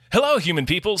Hello, human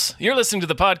peoples. You're listening to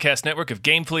the podcast network of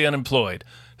Gamefully Unemployed.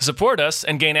 To support us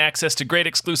and gain access to great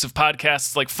exclusive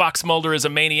podcasts like Fox Mulder is a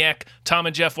Maniac, Tom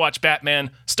and Jeff Watch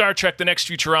Batman, Star Trek The Next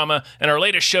Futurama, and our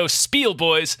latest show, Spiel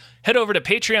Boys, head over to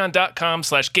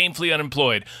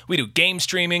patreon.com/gamefullyunemployed. We do game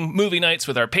streaming, movie nights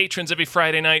with our patrons every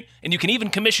Friday night, and you can even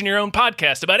commission your own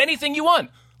podcast about anything you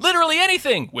want. Literally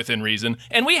anything, within reason,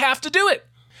 and we have to do it.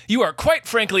 You are quite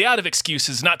frankly out of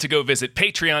excuses not to go visit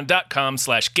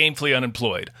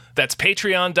patreon.com/gamefullyunemployed. That's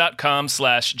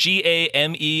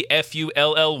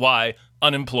patreon.com/GAMEFULLY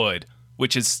unemployed,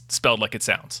 which is spelled like it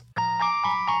sounds.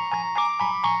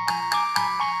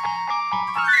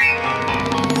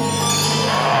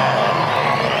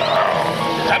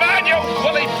 Come on, you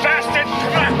woolly bastard!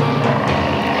 Come on!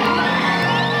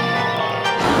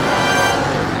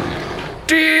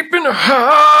 Deep in the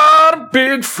heart of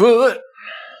Bigfoot.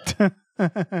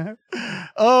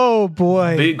 Oh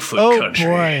boy. Bigfoot country.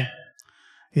 Boy.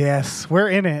 Yes, we're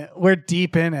in it. We're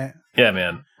deep in it. Yeah,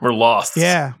 man. We're lost.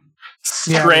 Yeah.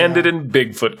 Stranded in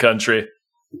Bigfoot country.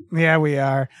 Yeah, we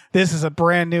are. This is a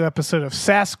brand new episode of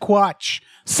Sasquatch.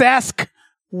 Sasq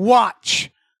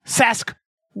Watch. Sasq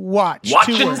Watch.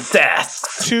 Watching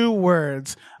Sasq. 2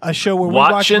 words. A show where we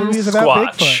watch movies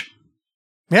about Bigfoot.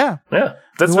 Yeah. Yeah.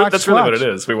 That's really what it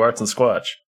is. We watch and squatch.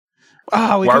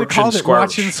 Oh, we could have called it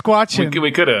Watching Squatching.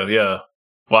 We could have, yeah.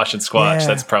 Watch and squatch. Yeah.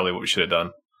 That's probably what we should have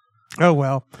done. Oh,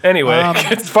 well. Anyway,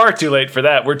 it's far too late for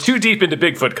that. We're too deep into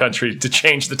Bigfoot country to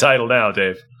change the title now,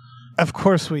 Dave. Of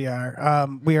course we are.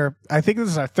 I think this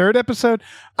is our 3rd episode.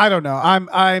 I don't know.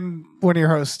 I'm one of your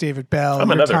hosts, David Bell.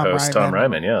 I'm another host, Tom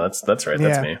Ryman. Yeah, that's right.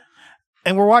 That's me.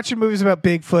 And we're watching movies about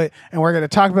Bigfoot, and we're going to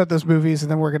talk about those movies,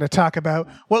 and then we're going to talk about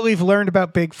what we've learned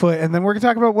about Bigfoot, and then we're going to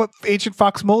talk about what Agent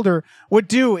Fox Mulder would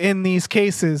do in these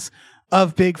cases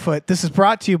of Bigfoot. This is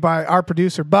brought to you by our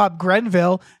producer, Bob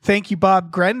Grenville. Thank you,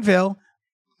 Bob Grenville.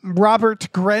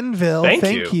 Robert Grenville,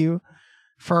 thank you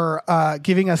for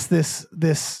giving us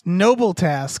this noble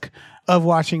task of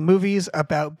watching movies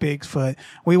about Bigfoot.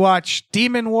 We watch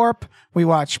Demon Warp, we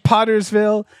watch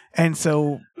Pottersville, and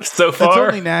so far, it's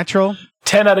only natural.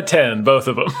 10 out of 10, both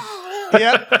of them.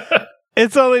 Yep.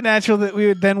 It's only natural that we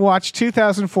would then watch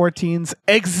 2014's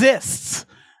Exists.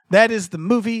 That is the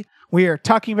movie we are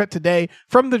talking about today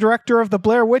from the director of the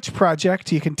Blair Witch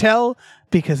Project. You can tell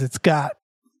because it's got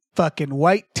fucking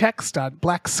white text on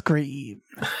black screen.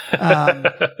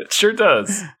 It sure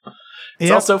does. It's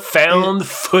also found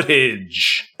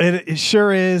footage. It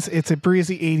sure is. It's a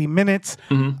breezy 80 minutes.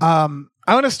 Mm-hmm.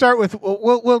 I want to start with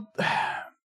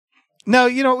no,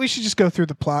 you know what? We should just go through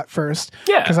the plot first.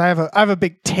 Yeah, because I have a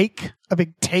big take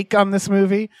on this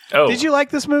movie. Oh, did you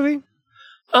like this movie?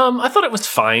 I thought it was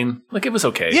fine. Like, it was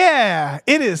okay. Yeah,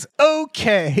 it is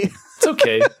okay. It's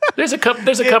okay. There's a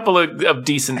couple of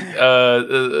decent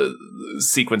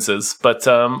sequences, but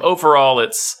overall,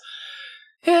 it's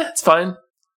fine.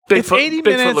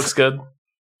 Bigfoot looks good.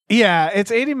 Yeah,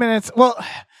 it's 80 minutes. Well,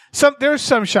 there's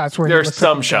some shots where he looks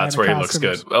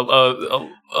good.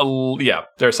 Yeah,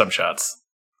 there are some shots.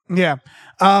 Yeah.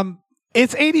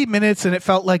 It's 80 minutes, and it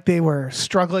felt like they were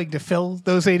struggling to fill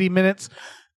those 80 minutes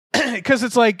because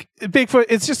it's like Bigfoot.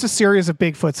 It's just a series of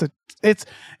Bigfoots. It's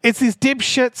these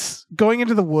dipshits going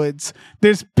into the woods.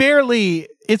 There's barely.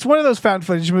 It's one of those found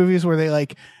footage movies where they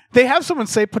have someone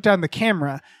say put down the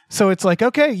camera. So it's like,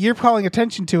 okay, you're calling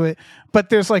attention to it, but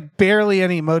there's like barely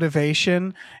any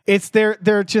motivation. It's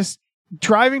they're just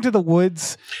driving to the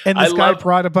woods, and this guy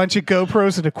brought a bunch of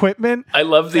GoPros and equipment. I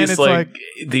love these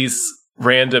these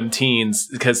random teens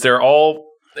because they're all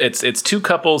it's 2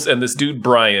 couples and this dude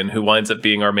Brian who winds up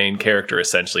being our main character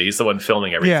essentially. He's the one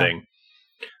filming everything.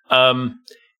 Yeah.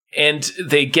 And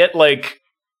they get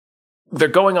they're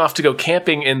going off to go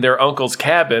camping in their uncle's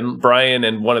cabin. Brian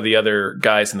and one of the other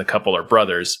guys in the couple are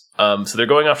brothers. So they're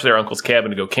going off to their uncle's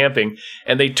cabin to go camping,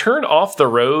 and they turn off the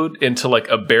road into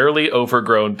a barely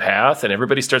overgrown path, and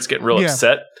everybody starts getting real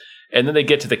upset. And then they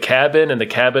get to the cabin, and the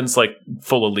cabin's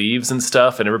full of leaves and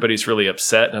stuff, and everybody's really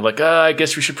upset. And they're like, I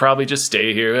guess we should probably just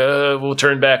stay here. We'll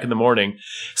turn back in the morning.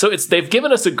 So they've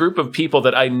given us a group of people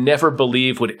that I never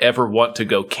believe would ever want to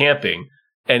go camping,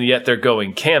 and yet they're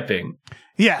going camping.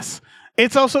 Yes.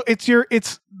 It's also it's your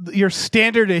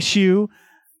standard issue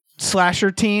slasher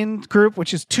teen group,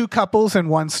 which is 2 couples and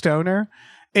 1 stoner.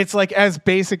 It's as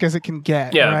basic as it can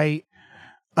get, right?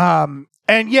 And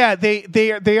yeah,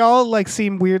 they all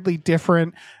seem weirdly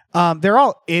different. They're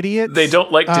all idiots. They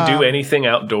don't like to do anything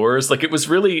outdoors. It was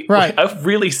really right. I've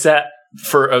really sat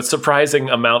for a surprising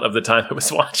amount of the time I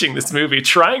was watching this movie,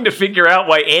 trying to figure out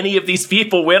why any of these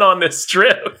people went on this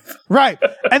trip. Right.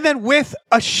 And then with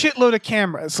a shitload of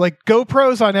cameras, like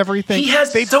GoPros on everything. He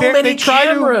has so many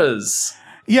cameras.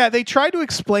 Yeah, they try to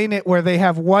explain it where they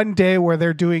have one day where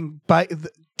they're doing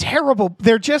terrible.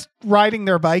 They're just riding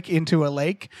their bike into a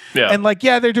lake. Yeah. And like,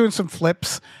 yeah, they're doing some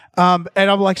flips. And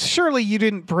I'm like, surely you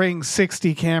didn't bring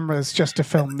 60 cameras just to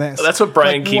film this. That's what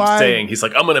Brian keeps saying. He's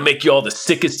like, I'm going to make you all the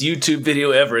sickest YouTube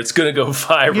video ever. It's going to go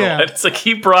viral. Yeah. And it's like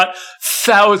he brought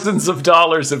thousands of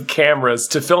dollars of cameras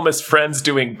to film his friends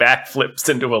doing backflips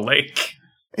into a lake.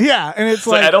 Yeah. And it's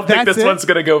like, I don't think this one's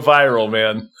going to go viral,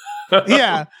 man.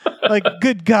 Yeah. Like,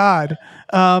 good God.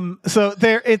 So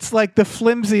it's like the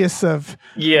flimsiest of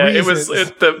reasons.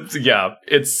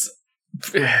 It's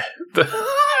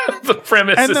the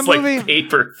premise and is like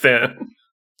paper thin.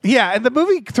 Yeah, and the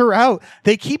movie throughout,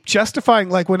 they keep justifying,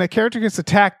 like, when a character gets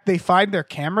attacked, they find their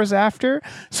cameras after.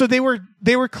 So they were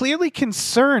clearly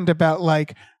concerned about,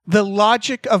 like, the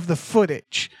logic of the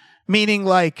footage. Meaning,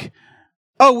 like,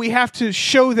 oh, we have to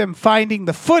show them finding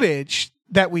the footage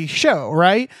that we show,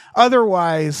 right?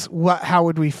 Otherwise, how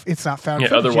would we... It's not found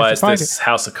footage. Otherwise, this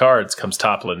house of cards comes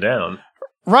toppling down.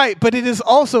 Right, but it is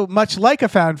also much like a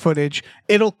found footage.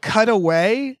 It'll cut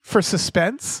away for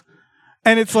suspense.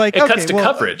 And it's like, it cuts to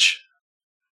coverage.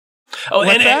 Oh,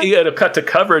 and it'll cut to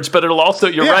coverage, but it'll also,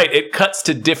 you're right, it cuts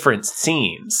to different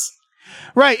scenes.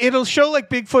 Right, it'll show like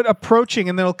Bigfoot approaching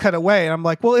and then it'll cut away. And I'm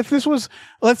like, well, if this was,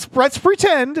 let's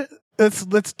pretend,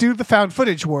 let's do the found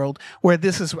footage world where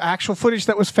this is actual footage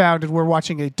that was found and we're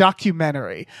watching a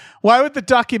documentary. Why would the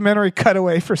documentary cut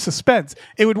away for suspense?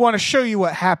 It would want to show you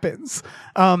what happens.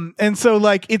 And so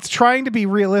like it's trying to be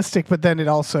realistic, but then it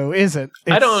also isn't.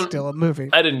 It's still a movie.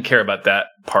 I didn't care about that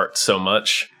part so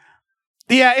much.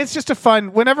 Yeah, it's just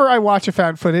whenever I watch a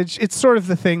found footage, it's sort of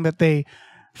the thing that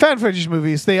found footage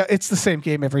movies, it's the same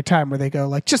game every time where they go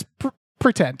like, just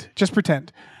pretend.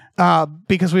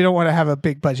 Because we don't want to have a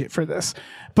big budget for this.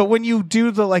 But when you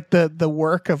do the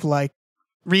work of like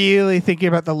really thinking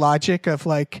about the logic of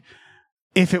like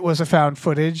if it was a found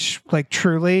footage, like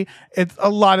truly, a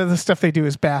lot of the stuff they do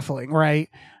is baffling, right?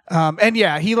 And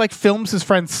yeah, he like films his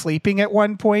friend sleeping at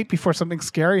one point before something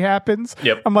scary happens.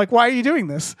 Yep. I'm like, why are you doing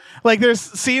this? Like there's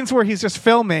scenes where he's just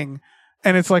filming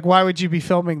and it's like, why would you be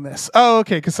filming this? Oh,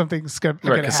 okay, because something's going to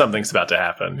happen. Because something's about to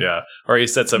happen, yeah. Or he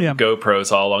sets up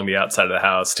GoPros all along the outside of the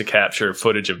house to capture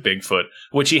footage of Bigfoot,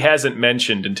 which he hasn't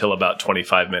mentioned until about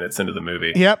 25 minutes into the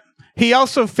movie. Yep. He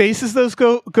also faces those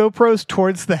GoPros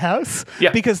towards the house.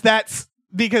 Yeah.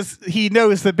 Because he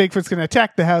knows that Bigfoot's going to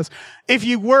attack the house. If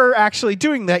you were actually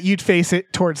doing that, you'd face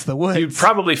it towards the woods. You'd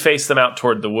probably face them out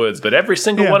toward the woods, but every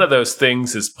single one of those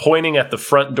things is pointing at the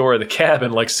front door of the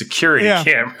cabin like security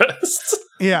cameras.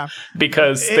 Yeah.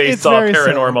 Because they saw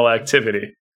paranormal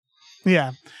activity.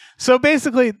 Yeah. So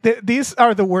basically, these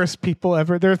are the worst people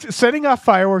ever. They're setting off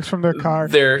fireworks from their car.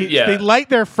 They light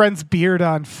their friend's beard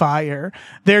on fire.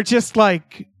 They're just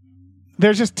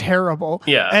terrible.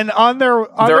 Yeah. And they're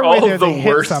all the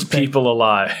worst people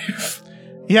alive.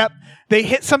 Yep. They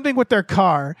hit something with their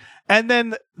car, and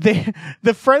then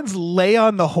the friends lay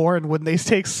on the horn when they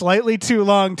take slightly too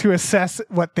long to assess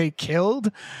what they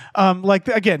killed.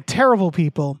 Again, terrible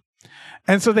people.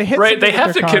 And so they hit they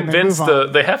have to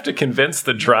convince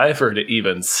the driver to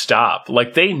even stop.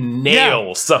 Like they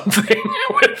nail something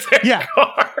with their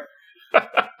car.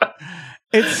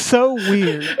 It's so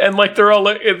weird. And like they're all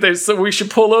like, we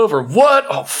should pull over. What?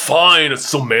 Oh, fine. It's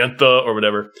Samantha or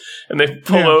whatever. And they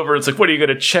pull over. It's like, what are you going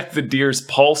to check the deer's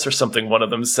pulse or something? One of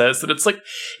them says. And it's like,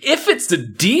 if it's a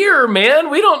deer, man,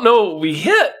 we don't know what we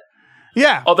hit.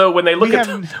 Yeah. Although when they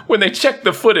when they check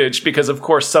the footage, because of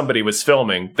course somebody was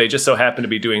filming, they just so happen to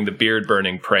be doing the beard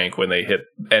burning prank when they hit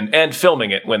and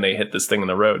filming it when they hit this thing on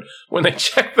the road. When they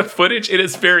check the footage, it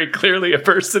is very clearly a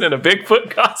person in a Bigfoot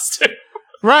costume.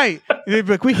 Right. They'd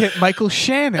be like, we hit Michael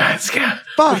Shannon.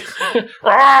 Fuck.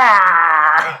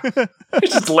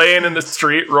 He's just laying in the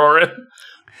street roaring.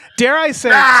 Dare I say,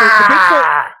 so the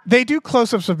Bigfoot, they do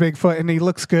close-ups of Bigfoot and he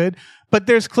looks good, but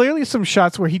there's clearly some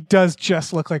shots where he does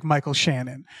just look like Michael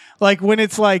Shannon. Like when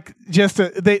it's like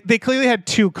they clearly had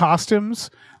two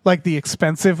costumes, like the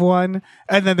expensive one,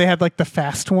 and then they had like the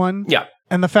fast one. Yeah.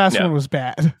 And the fast one was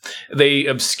bad. They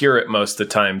obscure it most of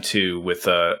the time too with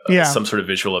some sort of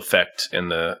visual effect in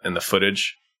the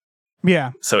footage.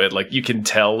 Yeah. So it like you can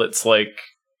tell it's like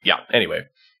anyway.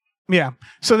 Yeah.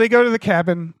 So they go to the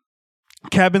cabin.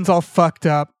 Cabin's all fucked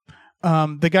up.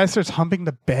 The guy starts humping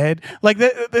the bed. Like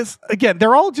this again,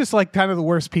 they're all just like kind of the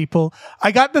worst people.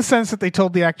 I got the sense that they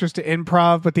told the actors to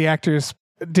improv, but the actors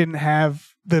didn't have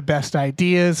the best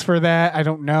ideas for that. I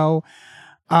don't know.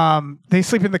 They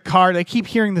sleep in the car. They keep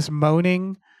hearing this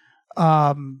moaning,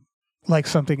 like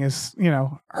something is,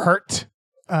 hurt,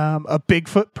 a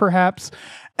Bigfoot perhaps.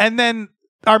 And then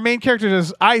our main character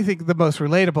does, I think, the most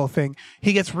relatable thing.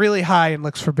 He gets really high and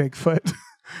looks for Bigfoot.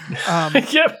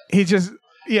 Yep. He just,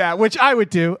 which I would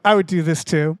do. I would do this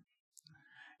too.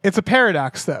 It's a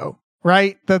paradox, though,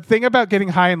 right? The thing about getting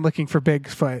high and looking for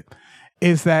Bigfoot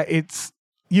is that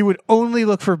you would only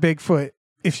look for Bigfoot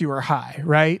if you were high,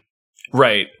 right?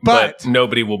 Right, but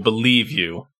nobody will believe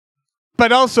you.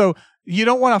 But also, you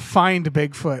don't want to find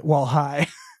Bigfoot while high.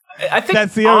 I think,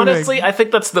 that's the honestly, I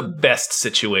think that's the best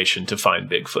situation to find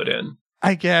Bigfoot in.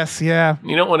 I guess, yeah.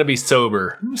 You don't want to be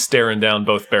sober, staring down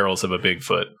both barrels of a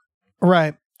Bigfoot.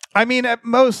 Right. I mean,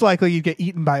 most likely you'd get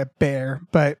eaten by a bear,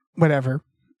 but whatever.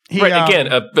 Right, again,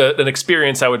 an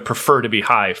experience I would prefer to be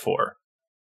high for.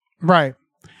 Right.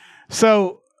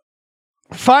 So,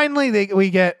 finally, we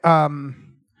get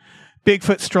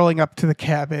Bigfoot strolling up to the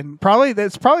cabin.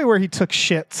 That's probably where he took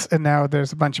shits, and now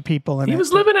there's a bunch of people in it. He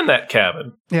was living in that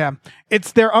cabin. Yeah.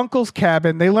 It's their uncle's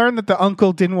cabin. They learned that the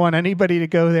uncle didn't want anybody to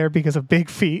go there because of big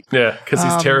feet. Yeah, because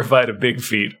he's terrified of big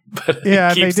feet. But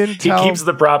yeah, he keeps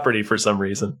the property for some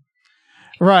reason.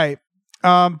 Right.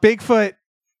 Bigfoot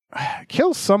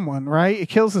kills someone, right? It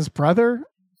kills his brother?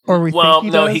 Or think he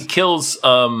does? He kills...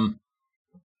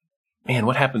 man,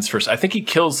 what happens first? I think he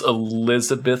kills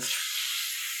Elizabeth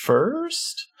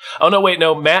first? Oh, no, wait,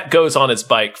 no. Matt goes on his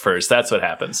bike first. That's what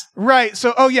happens. Right.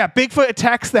 So, Bigfoot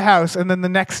attacks the house, and then the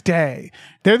next day,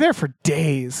 they're there for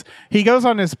days. He goes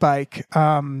on his bike,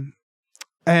 and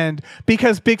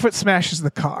because Bigfoot smashes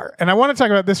the car. And I want to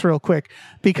talk about this real quick,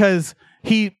 because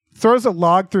he throws a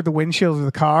log through the windshield of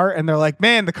the car, and they're like,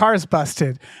 man, the car's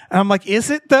busted. And I'm like, is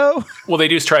it, though? Well, they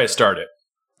do try to start it.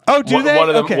 Oh, do they?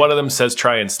 One of them says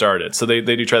try and start it. So they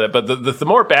do try that. But the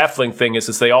more baffling thing is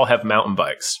they all have mountain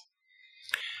bikes.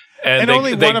 And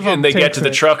only one of them they get to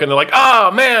the truck and they're like, oh,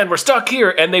 man, we're stuck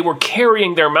here. And they were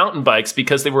carrying their mountain bikes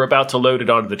because they were about to load it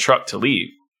onto the truck to leave.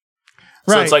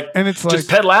 So right. it's like, just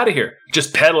pedal out of here.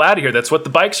 Just pedal out of here. That's what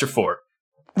the bikes are for.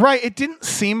 Right. It didn't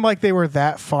seem like they were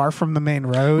that far from the main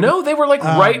road. No, they were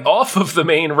right off of the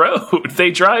main road. They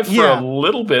drive for a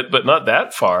little bit, but not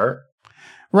that far.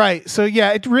 Right. So,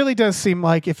 it really does seem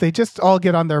like if they just all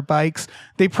get on their bikes,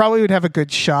 they probably would have a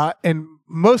good shot, and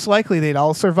most likely they'd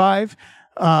all survive.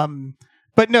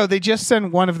 But no, they just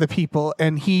send one of the people,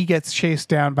 and he gets chased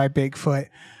down by Bigfoot,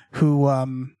 who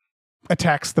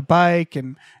attacks the bike,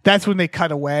 and that's when they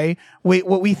cut away.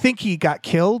 What we think he got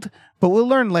killed, but we'll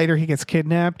learn later he gets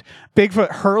kidnapped.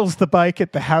 Bigfoot hurls the bike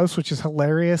at the house, which is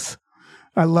hilarious.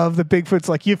 I love that Bigfoot's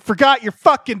like, you forgot your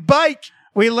fucking bike!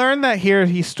 We learned that here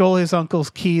he stole his uncle's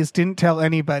keys, didn't tell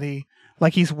anybody,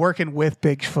 like he's working with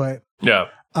Bigfoot. Yeah.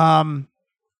 And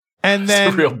then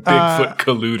it's a real Bigfoot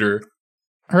colluder.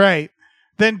 Right.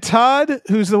 Then Todd,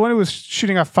 who's the one who was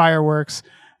shooting off fireworks,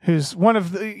 who's one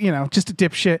of the, just a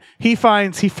dipshit, he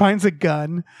finds a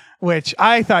gun, which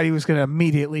I thought he was going to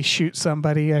immediately shoot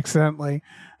somebody accidentally.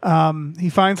 He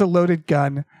finds a loaded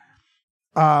gun.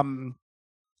 And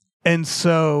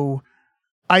so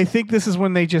I think this is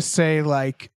when they just say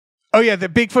like, oh yeah, the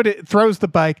Bigfoot throws the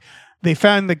bike. They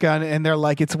found the gun and they're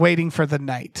like, it's waiting for the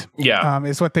night. Yeah.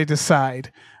 Is what they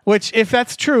decide. Which, if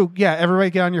that's true, everybody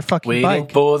get on your fucking bike.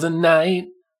 Waiting for the night.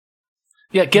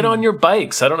 Yeah, get on your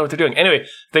bikes. I don't know what they're doing. Anyway,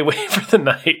 they wait for the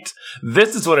night.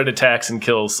 This is when it attacks and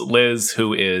kills Liz,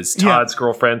 who is Todd's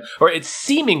girlfriend. Or it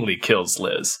seemingly kills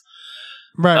Liz.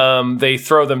 Right. They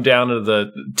throw them down into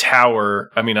the tower.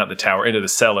 I mean, not the tower, into the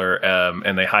cellar.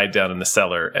 And they hide down in the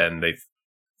cellar. And they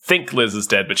think Liz is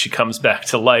dead, but she comes back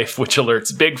to life, which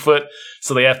alerts Bigfoot.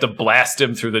 So they have to blast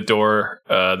him through the door,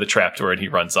 the trap door, and he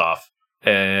runs off.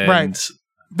 And right.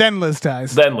 Then Liz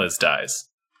dies.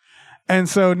 And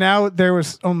so now there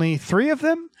was only 3 of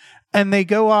them, and they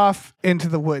go off into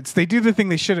the woods. They do the thing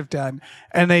they should have done,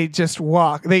 and they just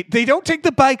walk. They don't take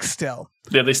the bikes still.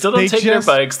 Yeah, they still don't take their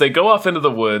bikes. They go off into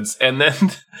the woods, and then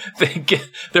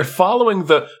they're following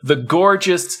the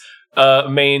gorgeous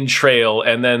main trail,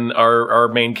 and then our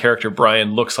main character,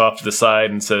 Brian, looks off to the side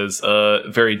and says,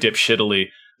 very dipshittily,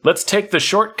 let's take the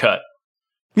shortcut.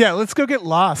 Yeah, let's go get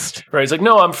lost. Right, he's like,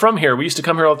 no, I'm from here. We used to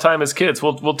come here all the time as kids.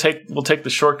 We'll take the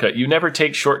shortcut. You never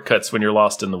take shortcuts when you're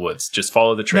lost in the woods. Just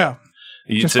follow the trail. No.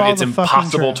 It's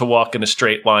impossible to walk in a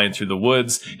straight line through the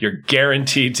woods. You're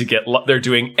guaranteed to get they're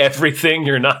doing everything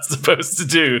you're not supposed to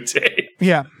do, Dave.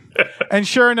 Yeah. And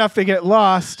sure enough, they get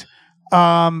lost.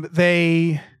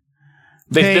 This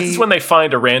is when they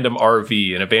find a random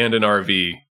RV, an abandoned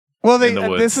RV. Well, in the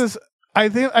woods. This is, I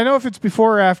know if it's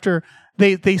before or after,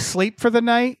 they sleep for the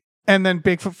night, and then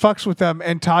Bigfoot fucks with them,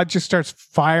 and Todd just starts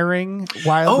firing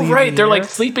wildly. Oh, right. They're like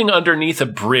sleeping underneath a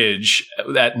bridge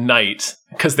at night,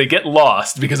 Because they get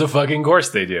lost, because of fucking course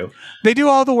they do. They do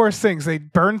all the worst things. They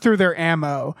burn through their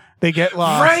ammo. They get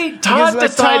lost. Right.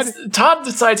 Todd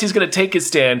decides he's going to take his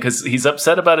stand because he's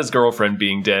upset about his girlfriend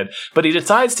being dead. But he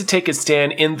decides to take his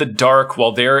stand in the dark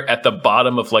while they're at the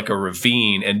bottom of like a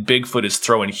ravine and Bigfoot is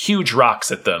throwing huge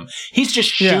rocks at them. He's just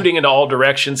shooting in all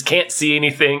directions, can't see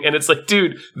anything. And it's like,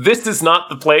 dude, this is not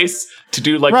the place to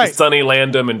do like the Sonny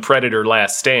Landham and Predator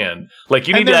Last Stand. Like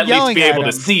you need to at least be able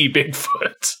to see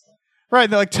Bigfoot. Right,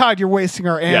 they're like, Todd, you're wasting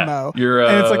our ammo. Yeah,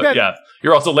 and it's like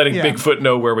you're also letting Bigfoot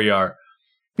know where we are.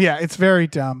 Yeah, it's very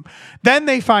dumb. Then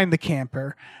they find the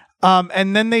camper,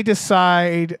 and then they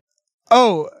decide,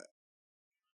 and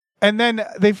then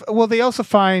they also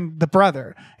find the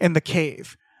brother in the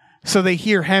cave. So they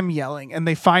hear him yelling, and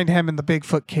they find him in the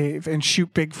Bigfoot cave and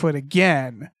shoot Bigfoot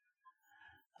again.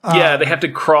 Yeah, they have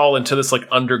to crawl into this like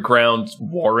underground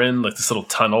warren, like this little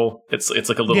tunnel. It's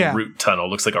like a little root tunnel. It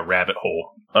looks like a rabbit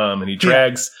hole. And he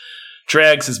drags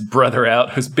his brother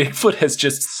out, whose Bigfoot has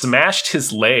just smashed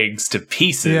his legs to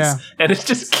pieces, and it's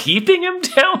just keeping him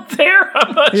down there.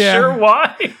 I'm not sure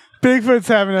why. Bigfoot's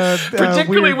having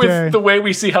particularly with day. The way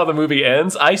we see how the movie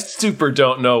ends. I super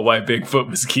don't know why Bigfoot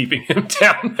was keeping him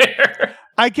down there.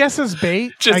 I guess as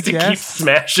bait, just to keep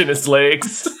smashing his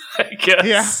legs. I guess.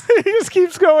 Yeah, he just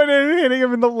keeps going and hitting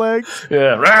him in the legs.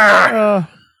 Yeah.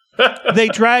 They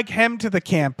drag him to the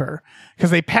camper because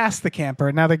they passed the camper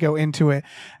and now they go into it.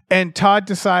 And Todd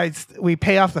decides we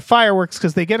pay off the fireworks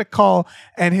because they get a call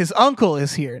and his uncle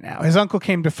is here now. His uncle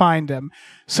came to find him.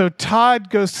 So Todd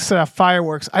goes to set off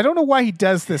fireworks. I don't know why he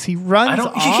does this. He runs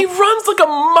He runs like a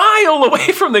mile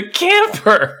away from the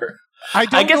camper. I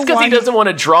guess because he doesn't want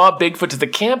to draw Bigfoot to the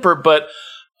camper, but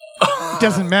it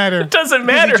doesn't matter. It doesn't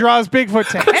matter. He draws Bigfoot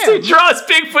to him. He draws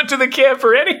Bigfoot to the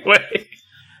camper anyway.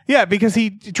 Yeah, because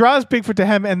he draws Bigfoot to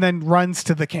him and then runs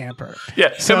to the camper.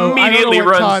 Yeah, so immediately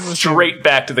runs straight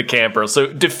back to the camper.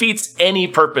 So defeats any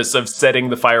purpose of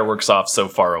setting the fireworks off so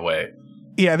far away.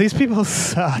 Yeah, these people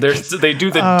suck. They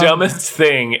do the dumbest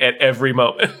thing at every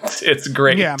moment. It's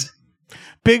great. Yeah.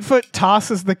 Bigfoot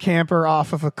tosses the camper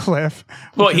off of a cliff.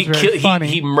 Well,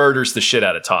 he murders the shit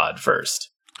out of Todd first.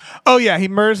 Oh, yeah. He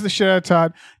murders the shit out of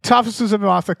Todd, tosses him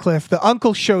off the cliff. The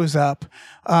uncle shows up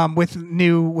with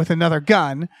another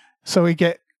gun. So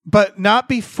but not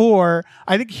before.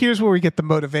 I think here's where we get the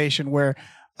motivation where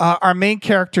our main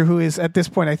character, who is at this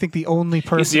point, I think the only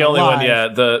person He's the only alive, one, yeah.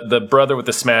 The brother with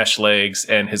the smashed legs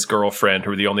and his girlfriend,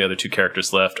 who are the only other two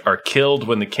characters left, are killed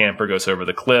when the camper goes over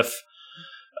the cliff.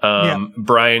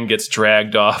 Brian gets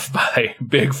dragged off by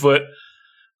Bigfoot,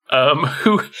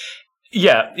 who...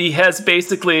 Yeah, he has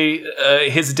basically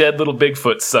his dead little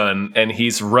Bigfoot son, and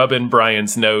he's rubbing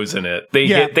Brian's nose in it. They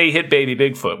hit baby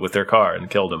Bigfoot with their car and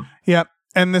killed him. Yep,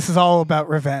 and this is all about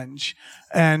revenge.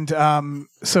 And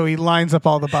so he lines up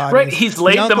all the bodies. Right, he's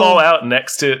laid them all out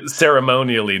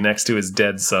ceremonially next to his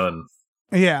dead son.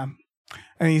 Yeah,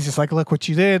 and he's just like, "Look what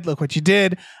you did! Look what you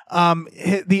did!"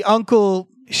 The uncle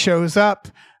shows up.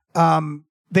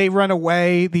 They run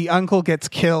away. The uncle gets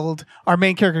killed. Our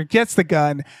main character gets the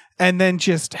gun and then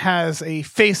just has a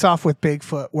face-off with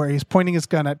Bigfoot where he's pointing his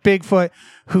gun at Bigfoot,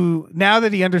 who, now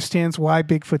that he understands why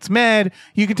Bigfoot's mad,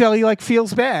 you can tell he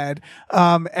feels bad.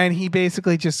 And he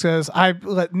basically just says,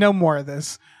 no more of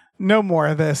this. No more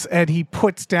of this. And he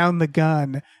puts down the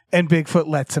gun and Bigfoot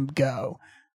lets him go.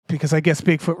 Because I guess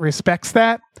Bigfoot respects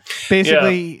that.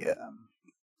 Basically,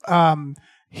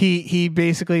 he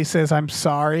basically says, I'm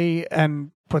sorry,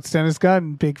 and puts down his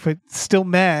gun. Bigfoot's still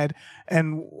mad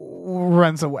and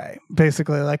runs away.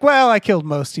 Basically, I killed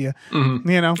most of you. Mm-hmm.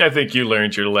 You know, I think you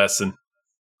learned your lesson.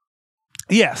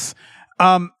 Yes.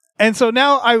 And so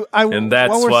now and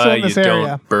that's why you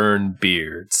don't burn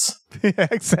beards. Yeah,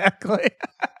 exactly.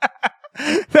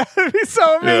 That would be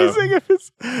so amazing if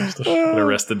it's an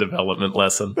Arrested Development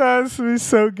lesson. That would be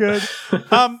so good.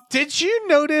 Did you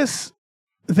notice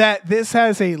that this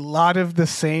has a lot of the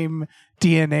same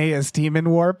DNA as Demon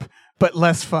Warp, but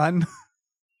less fun?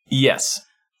 Yes.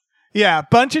 Yeah, a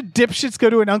bunch of dipshits go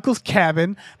to an uncle's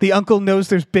cabin. The uncle knows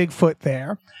there's Bigfoot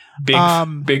there.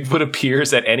 Bigfoot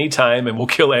appears at any time and will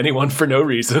kill anyone for no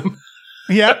reason.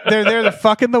 Yep, they're there to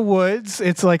fuck in the woods.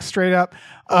 It's straight up.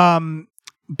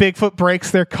 Bigfoot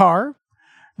breaks their car.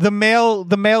 The male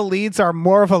leads are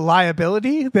more of a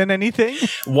liability than anything.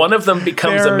 One of them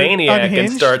becomes a maniac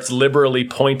and starts liberally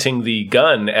pointing the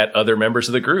gun at other members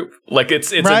of the group.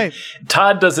 It's right.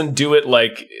 Todd doesn't do it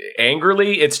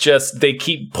angrily. It's just they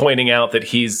keep pointing out that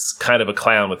he's kind of a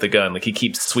clown with the gun. He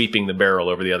keeps sweeping the barrel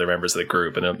over the other members of the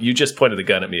group. And you just pointed the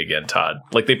gun at me again, Todd.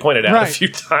 They pointed out a few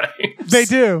times. They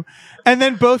do. And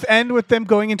then both end with them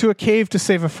going into a cave to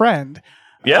save a friend.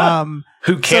 Yeah.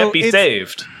 Who can't be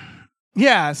saved.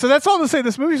 Yeah, so that's all to say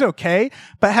this movie's okay,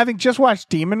 but having just watched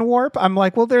Demon Warp, I'm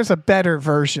like, well, there's a better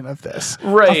version of this.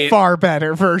 Right. A far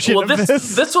better version of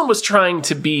this. This one was trying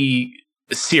to be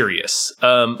serious.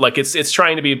 Like it's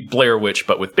trying to be Blair Witch,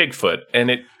 but with Bigfoot.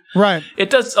 And it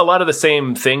does a lot of the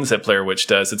same things that Blair Witch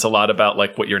does. It's a lot about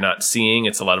like what you're not seeing.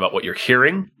 It's a lot about what you're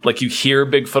hearing. Like you hear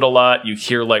Bigfoot a lot. You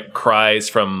hear like cries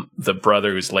from the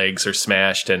brother whose legs are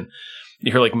smashed, and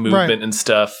you hear like movement and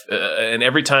stuff. And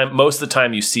most of the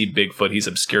time you see Bigfoot, he's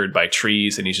obscured by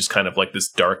trees and he's just kind of like this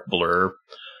dark blur.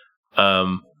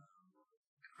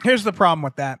 Here's the problem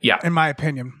with that, in my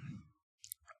opinion.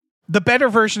 The better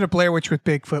version of Blair Witch with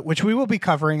Bigfoot, which we will be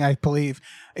covering, I believe,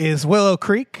 is Willow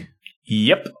Creek.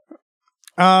 Yep.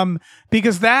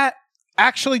 Because that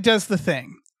actually does the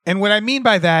thing. And what I mean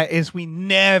by that is we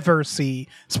never see,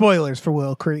 spoilers for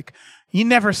Willow Creek, you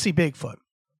never see Bigfoot.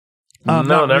 No,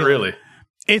 not really.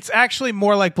 It's actually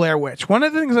more like Blair Witch. One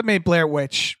of the things that made Blair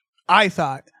Witch, I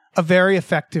thought, a very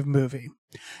effective movie,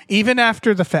 even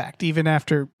after the fact, even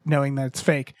after knowing that it's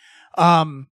fake,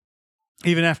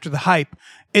 even after the hype,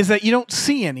 is that you don't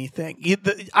see anything.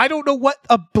 I don't know what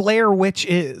a Blair Witch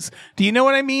is. Do you know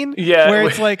what I mean? Yeah. Where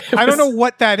it's like, I don't know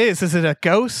what that is. Is it a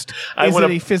ghost? Is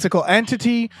it a physical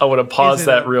entity? I want to pause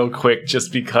that real quick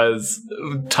just because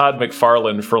Todd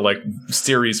McFarlane for like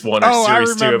series 1 or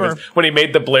series 2 of his, when he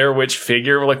made the Blair Witch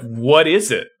figure, we're like, what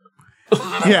is it?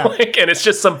 Yeah. And it's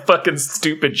just some fucking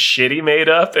stupid shit he made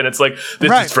up. And it's like,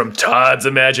 this is from Todd's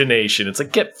imagination. It's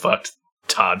like, get fucked,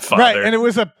 Todd father. Right, and it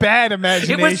was a bad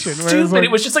imagination. It was stupid.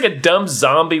 It was just like a dumb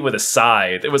zombie with a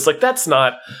scythe. It was like, that's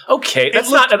not okay. That's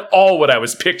not at all what I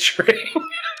was picturing.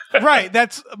 Right,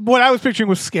 that's what I was picturing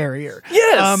was scarier.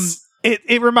 Yes.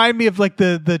 It reminded me of like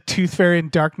the Tooth Fairy in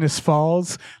Darkness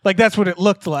Falls. Like that's what it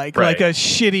looked like. Right. Like a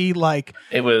shitty like.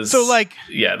 It was so like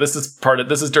this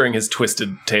is during his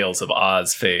Twisted Tales of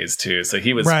Oz phase too. So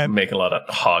he was making a lot of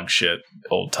hog shit.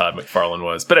 Old Todd McFarlane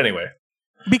was, but anyway.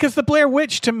 Because the Blair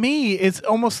Witch to me is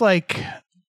almost like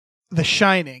The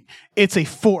Shining. It's a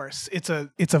force. It's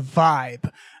a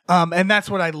vibe. And that's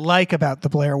what I like about the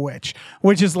Blair Witch,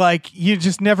 which is like you're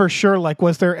just never sure. Like,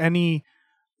 was there a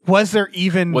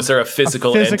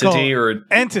physical entity or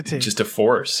just a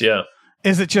force? Yeah.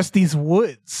 Is it just these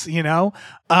woods, you know?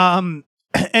 And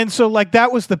so like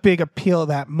that was the big appeal of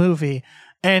that movie,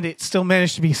 and it still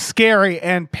managed to be scary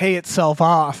and pay itself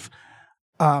off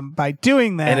by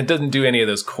doing that. And it doesn't do any of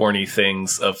those corny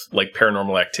things of like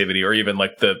Paranormal Activity or even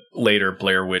like the later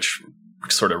Blair Witch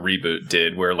sort of reboot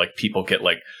did, where like people get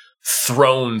like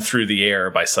thrown through the air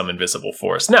by some invisible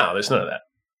force. No, there's none of that.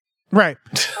 Right.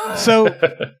 So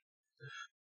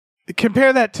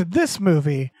compare that to this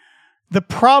movie. The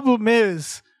problem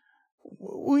is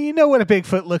we know what a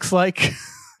Bigfoot looks like.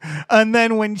 And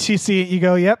then when you see it, you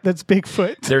go, yep, that's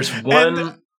Bigfoot. There's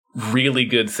one really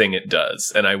good thing it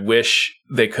does, and I wish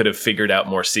they could have figured out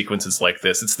more sequences like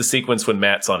this. It's the sequence when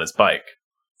Matt's on his bike.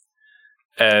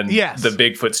 And the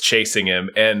Bigfoot's chasing him.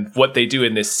 And what they do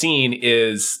in this scene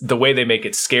is the way they make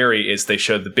it scary is they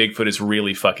show the Bigfoot is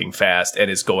really fucking fast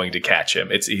and is going to catch him.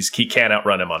 He can't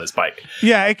outrun him on his bike.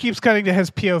 Yeah, it keeps cutting to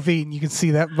his POV and you can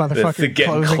see that motherfucker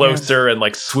getting closer and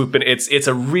like swooping. It's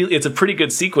a pretty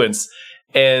good sequence.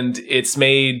 And it's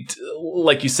made,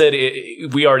 like you said,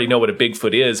 we already know what a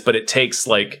Bigfoot is, but it takes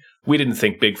like, we didn't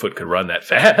think Bigfoot could run that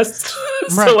fast.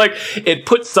 So like it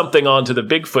puts something onto the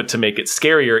Bigfoot to make it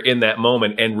scarier in that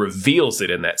moment and reveals it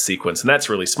in that sequence. And that's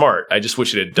really smart. I just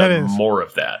wish it had done more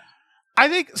of that. I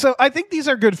think these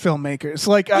are good filmmakers.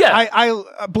 Like I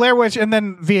Blair Witch and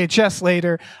then VHS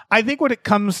later. I think what it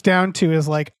comes down to is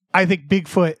like, I think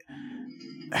Bigfoot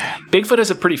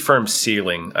has a pretty firm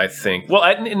ceiling, I think.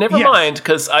 Well, never mind,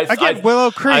 because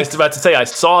Willow Creek. I was about to say I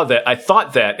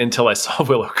thought that until I saw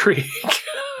Willow Creek.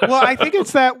 Well, I think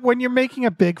it's that when you're making a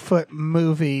Bigfoot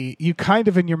movie, you kind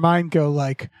of in your mind go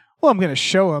like, well, I'm going to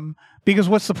show him, because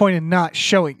what's the point in not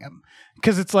showing him?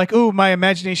 Because it's like, oh, my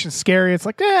imagination's scary. It's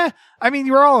like, I mean,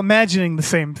 you're all imagining the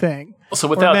same thing. So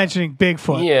without imagining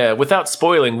Bigfoot. Yeah, without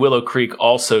spoiling, Willow Creek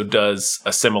also does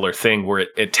a similar thing where it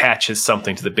attaches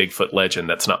something to the Bigfoot legend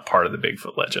that's not part of the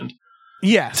Bigfoot legend.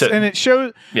 Yes, and it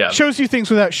shows you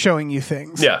things without showing you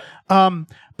things. Yeah.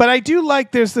 But I do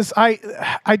like there's this I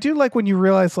do like when you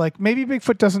realize like maybe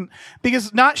Bigfoot doesn't,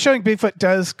 because not showing Bigfoot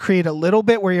does create a little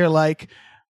bit where you're like,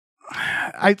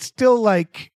 I'd still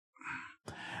like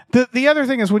the other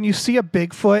thing is when you see a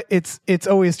Bigfoot, it's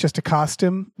always just a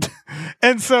costume.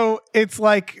 And so it's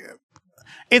like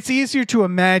it's easier to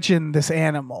imagine this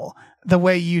animal the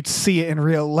way you'd see it in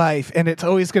real life, and it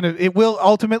will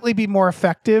ultimately be more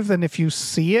effective than if you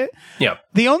see it. Yeah.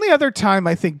 The only other time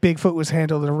I think Bigfoot was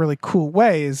handled in a really cool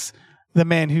way is The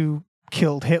Man Who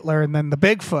killed Hitler, and then the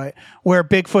Bigfoot, where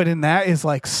Bigfoot in that is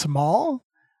like small.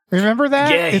 Remember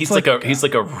that? Yeah, he's like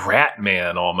a rat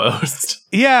man almost.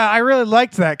 Yeah, I really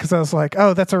liked that because I was like,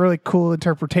 oh, that's a really cool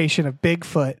interpretation of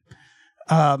Bigfoot,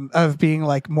 of being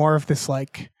like more of this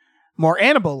like more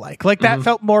animal like that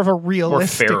felt more of a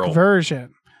realistic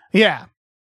version. Yeah.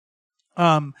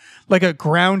 Like a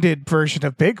grounded version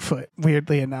of Bigfoot,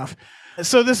 weirdly enough.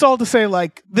 So this all to say,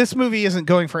 like, this movie isn't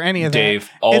going for any of that. Dave,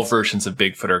 all versions of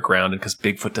Bigfoot are grounded because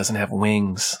Bigfoot doesn't have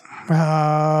wings.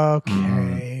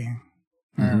 Okay.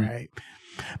 All right.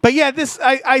 But yeah,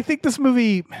 I think this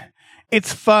movie,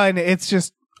 it's fun. It's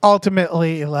just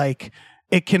ultimately like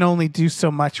it can only do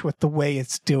so much with the way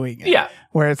it's doing it. Yeah.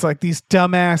 Where it's like these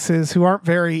dumbasses who aren't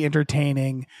very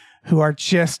entertaining, who are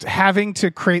just having to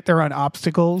create their own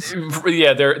obstacles.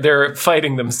 Yeah, they're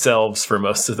fighting themselves for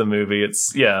most of the movie.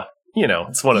 It's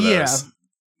it's one of those. Yeah.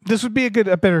 This would be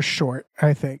a better short,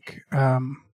 I think.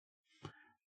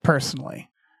 Personally.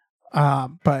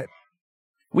 But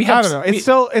I don't know.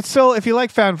 It's still if you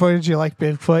like found footage, you like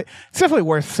Bigfoot, it's definitely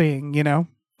worth seeing,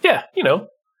 Yeah,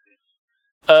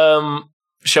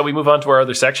 shall we move on to our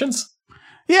other sections?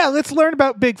 Yeah, let's learn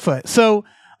about Bigfoot. So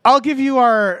I'll give you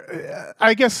our.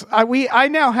 I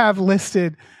now have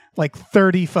listed like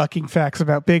 30 fucking facts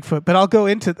about Bigfoot, but I'll go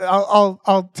into.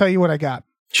 I'll tell you what I got.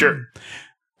 Sure.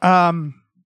 From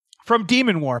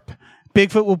Demon Warp,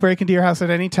 Bigfoot will break into your house at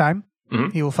any time.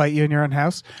 Mm-hmm. He will fight you in your own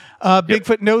house.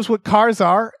 Bigfoot knows what cars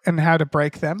are and how to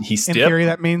break them. In theory,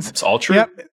 that means it's all true.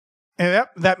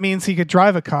 Yep. That means he could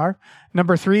drive a car.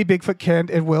 Number 3, Bigfoot can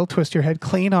and will twist your head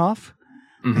clean off.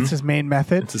 Mm-hmm. It's his main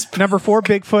method. Number 4,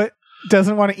 Bigfoot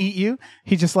doesn't want to eat you.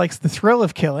 He just likes the thrill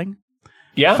of killing.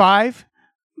 Yeah. 5,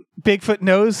 Bigfoot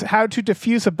knows how to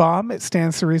defuse a bomb. It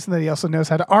stands to reason that he also knows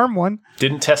how to arm one.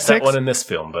 Didn't test 6, that one in this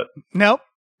film, but... Nope.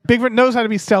 Bigfoot knows how to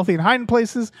be stealthy and hide in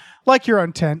places like your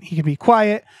own tent. He can be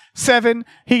quiet. 7,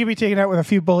 he can be taken out with a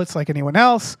few bullets like anyone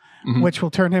else, which will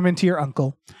turn him into your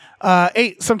uncle.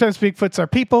 8, sometimes Bigfoots are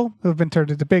people who have been turned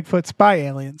into Bigfoots by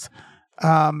aliens.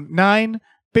 9,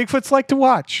 Bigfoots like to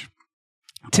watch.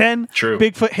 10, true.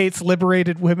 Bigfoot hates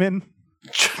liberated women.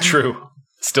 True.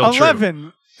 Still 11,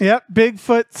 true. Yep,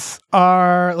 Bigfoots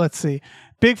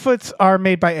are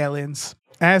made by aliens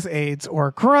as aides or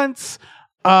grunts.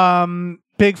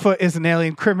 Bigfoot is an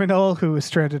alien criminal who is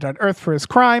stranded on Earth for his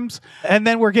crimes. And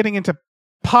then we're getting into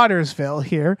Pottersville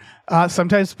here.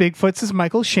 Sometimes Bigfoot's is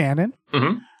Michael Shannon.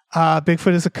 Mm-hmm.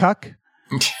 Bigfoot is a cuck.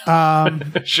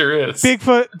 Sure is.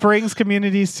 Bigfoot brings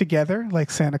communities together like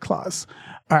Santa Claus.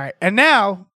 All right. And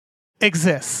now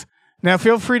exists. Now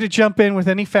feel free to jump in with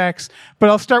any facts, but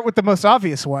I'll start with the most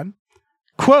obvious one.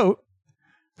 Quote,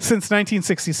 since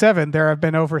 1967, there have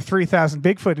been over 3,000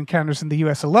 Bigfoot encounters in the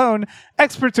U.S. alone.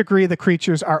 Experts agree the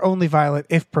creatures are only violent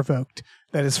if provoked.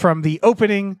 That is from the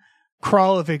opening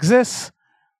crawl of Exists.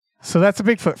 So that's a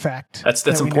Bigfoot fact. That's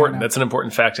important. That's an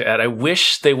important fact to add. I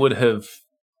wish they would have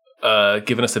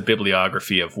given us a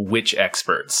bibliography of which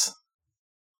experts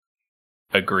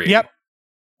agree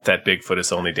that Bigfoot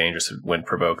is only dangerous when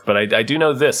provoked. But I do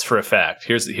know this for a fact.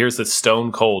 Here's the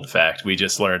stone cold fact we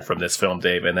just learned from this film,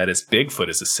 Dave, and that is Bigfoot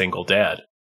is a single dad.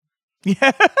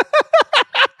 Yeah.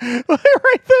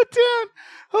 Write that down.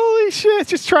 Holy shit.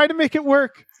 Just trying to make it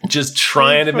work. Just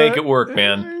trying to make it work,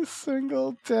 man.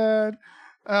 Single dad.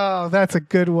 Oh, that's a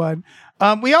good one.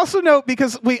 We also know,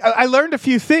 because I learned a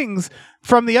few things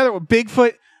from the other one.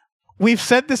 Bigfoot, we've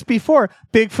said this before,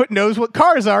 Bigfoot knows what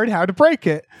cars are and how to break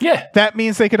it. Yeah. That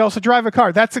means they could also drive a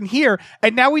car. That's in here.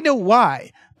 And now we know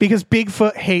why. Because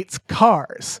Bigfoot hates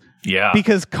cars. Yeah.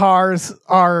 Because cars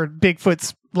are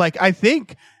Bigfoot's, I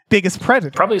think, biggest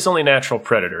predator. Probably his only natural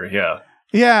predator, yeah.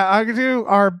 Yeah, I do.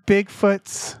 Are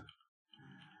Bigfoot's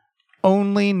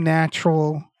only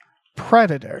natural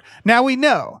predator. Now we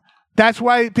know. That's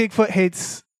why Bigfoot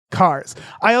hates cars.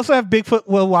 I also have Bigfoot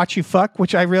will watch you fuck,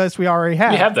 which I realized we already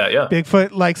have. We have that, yeah.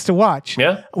 Bigfoot likes to watch.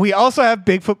 Yeah. We also have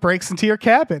Bigfoot breaks into your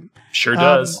cabin. Sure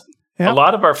does. A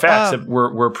lot of our facts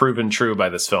were proven true by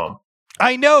this film.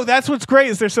 I know. That's what's great.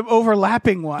 Is there's some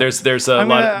overlapping ones. There's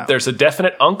a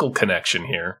definite uncle connection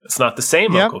here. It's not the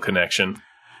same uncle connection.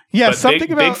 Yeah, but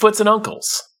something about Bigfoots and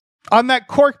uncles. On that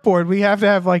cork board, we have to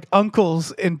have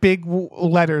uncles in big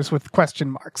letters with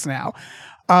question marks now.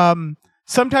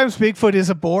 Sometimes Bigfoot is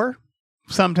a boar.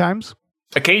 Sometimes.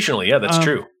 Occasionally, yeah, that's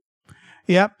true.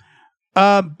 Yep.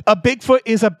 A Bigfoot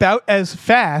is about as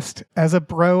fast as a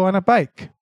bro on a bike.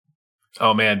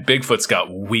 Oh, man. Bigfoot's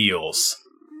got wheels.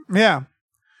 Yeah.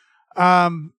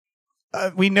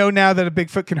 We know now that a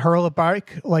Bigfoot can hurl a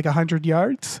bike 100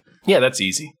 yards. Yeah, that's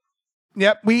easy.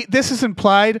 Yep. This is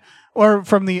implied or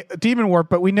from the Demon Warp,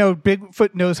 but we know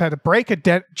Bigfoot knows how to break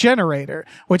a generator,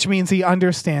 which means he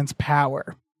understands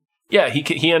power. Yeah,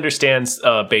 he understands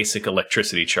basic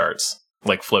electricity charts,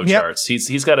 like flow charts.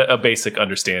 He's got a basic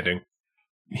understanding.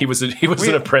 He was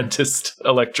an apprenticed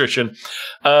electrician.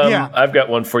 I've got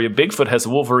one for you. Bigfoot has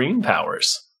Wolverine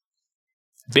powers.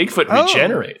 Bigfoot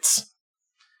regenerates.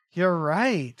 You're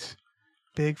right.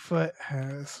 Bigfoot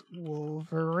has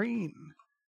Wolverine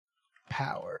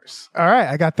powers. All right,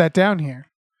 I got that down here.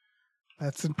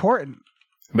 That's important.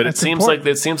 But it seems like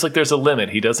there's a limit.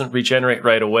 He doesn't regenerate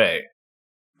right away.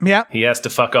 Yeah. He has to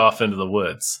fuck off into the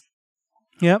woods.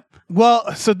 Yep.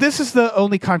 Well, so this is the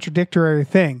only contradictory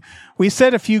thing. We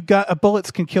said a few bullets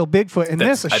can kill Bigfoot, and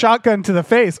a shotgun to the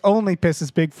face only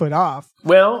pisses Bigfoot off.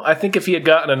 Well, I think if he had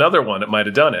gotten another one, it might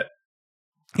have done it.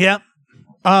 Yep.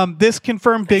 This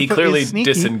confirmed Bigfoot is sneaky. He clearly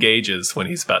disengages when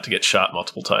he's about to get shot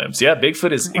multiple times. Yeah,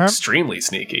 Bigfoot is extremely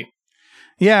sneaky.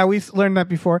 Yeah, we've learned that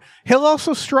before. He'll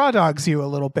also straw dogs you a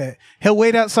little bit. He'll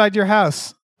wait outside your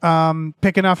house,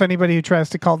 picking off anybody who tries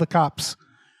to call the cops.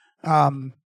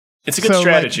 It's a good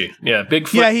strategy. Yeah,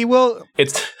 Bigfoot. Yeah, he will.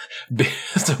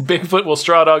 So Bigfoot will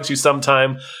straw dogs you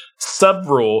sometime. Sub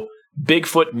rule: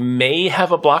 Bigfoot may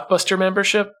have a Blockbuster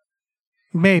membership.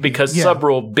 Maybe because sub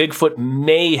rule: Bigfoot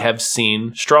may have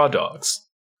seen straw dogs.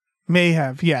 May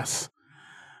have, yes.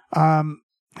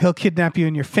 He'll kidnap you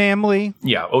and your family.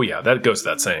 Yeah. Oh, yeah. That goes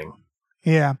without saying.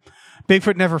 Yeah.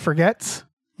 Bigfoot never forgets.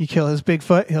 You kill his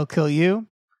Bigfoot, he'll kill you.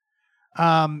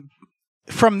 From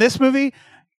this movie,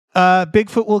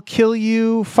 Bigfoot will kill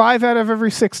you 5 out of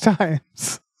every 6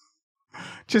 times.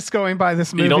 Just going by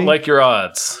this movie. You don't like your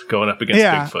odds going up against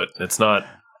Bigfoot. It's not.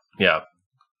 Yeah.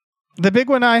 The big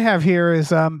one I have here is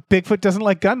Bigfoot doesn't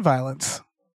like gun violence.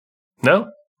 No,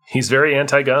 he's very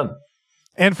anti-gun.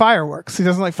 And fireworks. He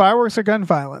doesn't like fireworks or gun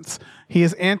violence. He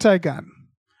is anti-gun.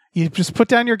 You just put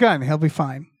down your gun, he'll be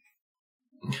fine.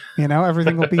 You know,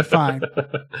 everything will be fine.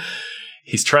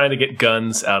 He's trying to get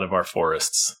guns out of our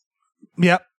forests.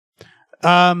 Yep.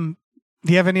 Do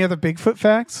you have any other Bigfoot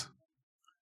facts?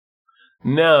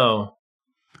 No.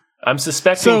 I'm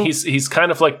suspecting he's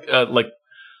kind of like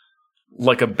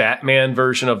a Batman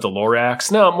version of the Lorax.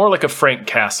 No, more like a Frank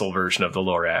Castle version of the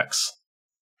Lorax.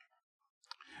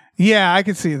 Yeah, I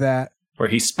can see that. Where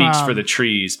he speaks for the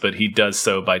trees, but he does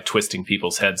so by twisting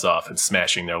people's heads off and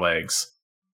smashing their legs.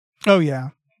 Oh, yeah.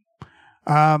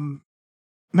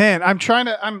 Man,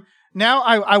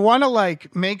 I want to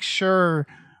like make sure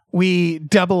we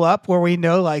double up where we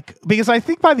know, like, because I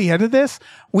think by the end of this,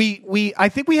 I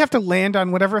think we have to land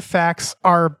on whatever facts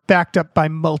are backed up by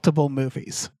multiple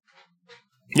movies.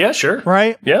 Yeah, sure.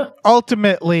 Right? Yeah.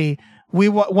 Ultimately,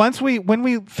 when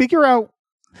we figure out,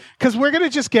 because we're going to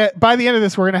just get, by the end of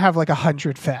this, we're going to have like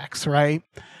 100 facts, right?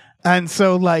 And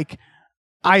so like,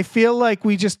 I feel like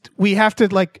we have to,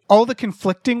 like, all the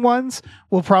conflicting ones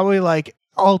will probably like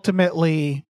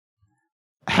ultimately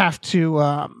have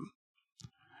to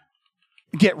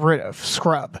get rid of,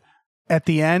 scrub at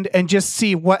the end and just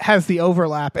see what has the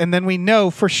overlap. And then we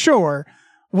know for sure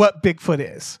what Bigfoot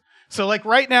is. So like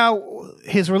right now,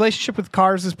 his relationship with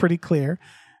cars is pretty clear.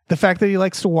 The fact that he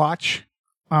likes to watch,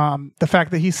 the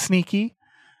fact that he's sneaky,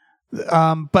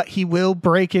 but he will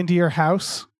break into your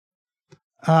house.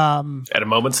 At a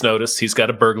moment's notice, he's got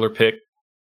a burglar pick.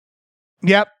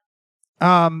 Yep.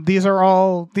 These are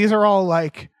all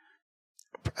like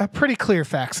pretty clear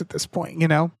facts at this point, you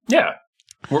know? Yeah.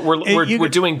 We're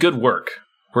doing good work.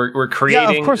 We're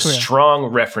creating strong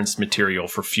reference material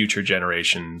for future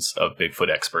generations of Bigfoot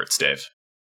experts, Dave.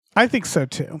 I think so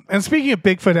too. And speaking of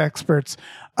Bigfoot experts,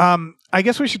 I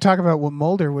guess we should talk about what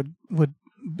Mulder would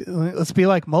let's be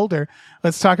like Mulder.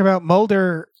 Let's talk about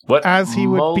Mulder as he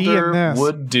would be in this.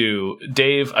 Would do.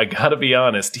 Dave, I gotta be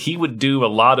honest, he would do a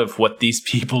lot of what these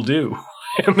people do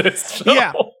in this film.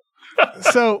 Yeah.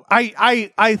 So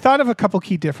I thought of a couple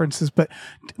key differences, but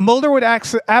Mulder would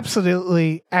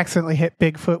absolutely accidentally hit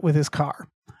Bigfoot with his car.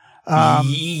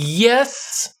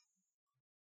 Yes.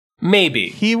 Maybe.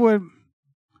 He would.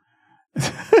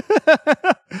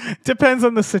 Depends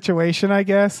on the situation, I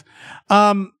guess.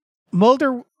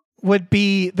 Mulder would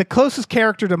be the closest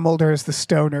character to Mulder is the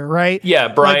stoner, right? Yeah,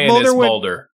 Brian is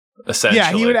Mulder, essentially.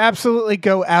 Yeah, he would absolutely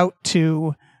go out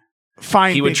to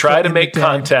find He would Bigfoot try to make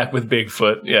contact with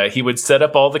Bigfoot. Yeah, he would set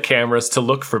up all the cameras to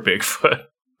look for Bigfoot.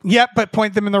 Yep, but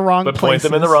point them in the wrong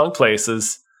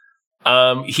places.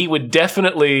 He would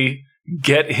definitely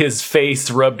get his face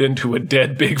rubbed into a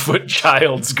dead Bigfoot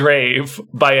child's grave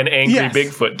by an angry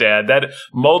Bigfoot dad. That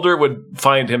Mulder would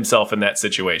find himself in that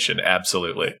situation.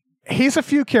 Absolutely. He's a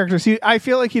few characters. I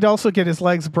feel like he'd also get his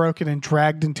legs broken and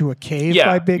dragged into a cave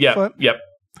by Bigfoot. Yep.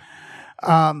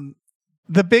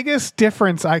 The biggest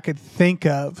difference I could think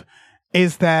of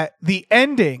is that the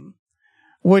ending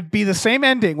would be the same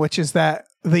ending, which is that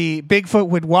the Bigfoot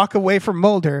would walk away from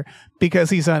Mulder because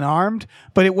he's unarmed,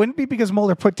 but it wouldn't be because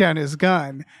Mulder put down his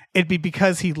gun. It'd be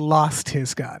because he lost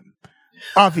his gun.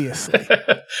 Obviously.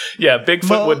 Yeah,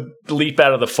 Bigfoot would leap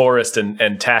out of the forest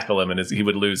and tackle him, and he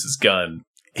would lose his gun.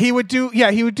 He would do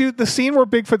the scene where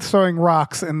Bigfoot's throwing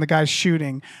rocks and the guy's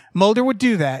shooting. Mulder would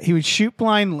do that. He would shoot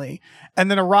blindly,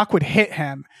 and then a rock would hit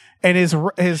him, and his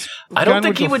I don't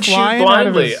think he would shoot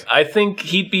blindly. I think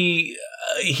he'd be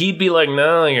like,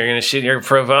 no, you're going to shoot. You're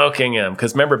provoking him,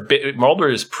 because remember, Mulder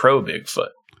is pro Bigfoot.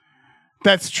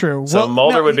 That's true. So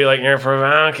Mulder would be like, you're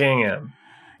provoking him.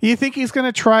 You think he's going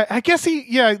to try? I guess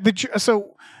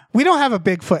so we don't have a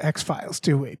Bigfoot X-Files,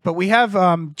 do we? But we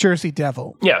have Jersey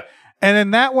Devil. Yeah. And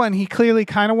in that one, he clearly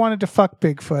kind of wanted to fuck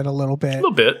Bigfoot a little bit. A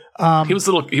little bit. He was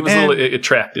a little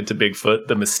attracted to Bigfoot,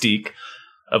 the mystique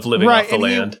of living off the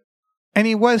land. And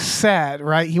he was sad,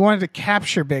 right? He wanted to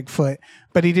capture Bigfoot,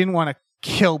 but he didn't want to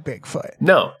kill Bigfoot.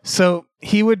 No. So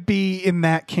he would be in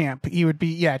that camp. He would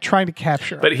be, trying to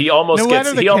capture him. But he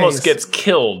almost gets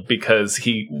killed because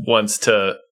he wants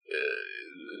to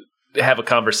have a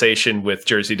conversation with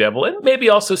Jersey Devil and maybe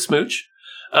also smooch.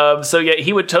 So yeah,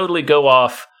 he would totally go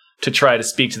off to try to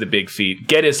speak to the Big Feet,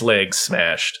 get his legs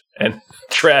smashed and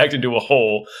dragged into a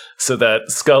hole so that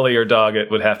Scully or Doggett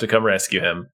would have to come rescue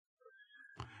him.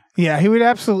 Yeah, he would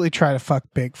absolutely try to fuck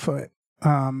Bigfoot.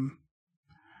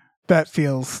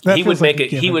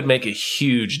 He would make a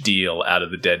huge deal out of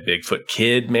the dead Bigfoot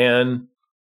kid, man.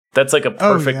 That's like a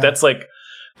perfect.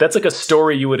 That's like a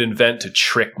story you would invent to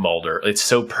trick Mulder. It's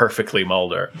so perfectly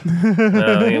Mulder.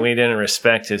 No, we didn't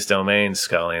respect his domain,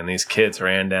 Scully, and these kids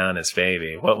ran down his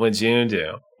baby. What would you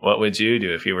do? What would you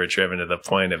do if you were driven to the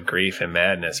point of grief and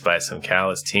madness by some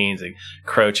callous teens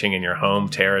encroaching in your home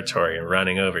territory and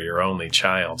running over your only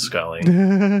child, Scully?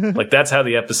 Like, that's how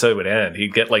the episode would end.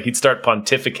 He'd start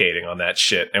pontificating on that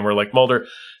shit. And we're like, Mulder,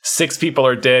 6 people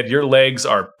are dead. Your legs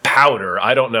are powder.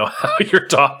 I don't know how you're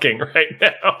talking right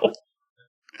now.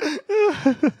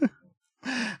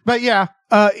 But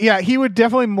he would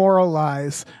definitely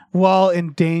moralize while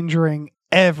endangering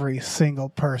every single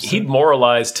person. He'd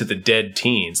moralize to the dead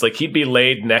teens. Like, he'd be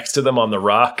laid next to them on the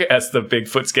rock as the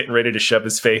Bigfoot's getting ready to shove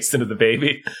his face into the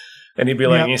baby. And he'd be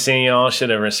like, You see, you all should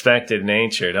have respected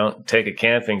nature. Don't take a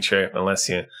camping trip unless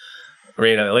you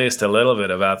read at least a little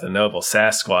bit about the noble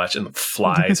Sasquatch. And the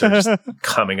flies are just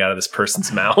coming out of this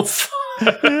person's mouth.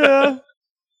 Yeah.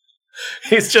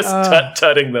 He's just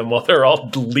tut-tutting them while they're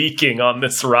all leaking on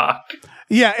this rock.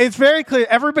 Yeah, it's very clear.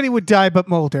 Everybody would die but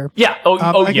Mulder. Yeah.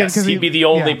 Yes. He'd be the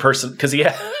only person. Because he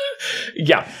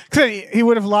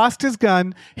would have lost his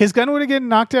gun. His gun would have gotten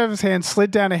knocked out of his hand,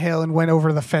 slid down a hill, and went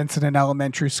over the fence in an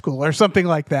elementary school or something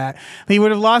like that. He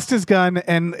would have lost his gun,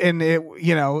 and it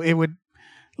would.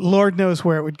 Lord knows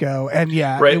where it would go. And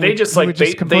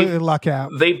they completely luck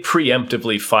out. They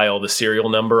preemptively file the serial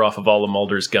number off of all of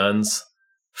Mulder's guns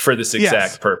for this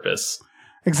exact purpose.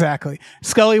 Exactly.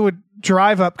 Scully would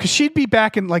drive up because she'd be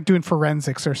back in doing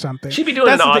forensics or something. She'd be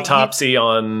doing an autopsy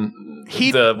on one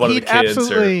of the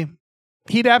kids.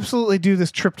 He'd absolutely do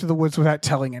this trip to the woods without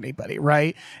telling anybody,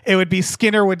 right? It would be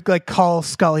Skinner would call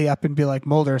Scully up and be like,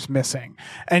 Mulder's missing.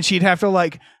 And she'd have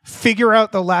to figure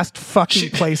out the last fucking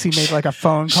place he made a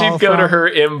phone call. She'd go to her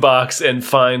inbox and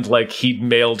find he'd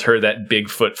mailed her that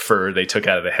Bigfoot fur they took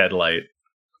out of the headlight.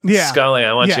 Yeah. Scully,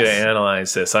 I want you to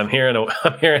analyze this. I'm here in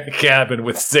a cabin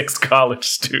with 6 college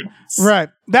students. Right.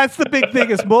 That's the big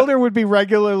thing is Mulder would be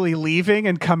regularly leaving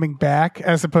and coming back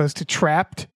as opposed to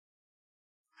trapped.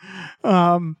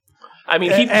 He'd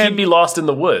be lost in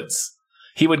the woods.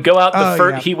 He would go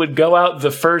out he would go out the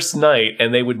first night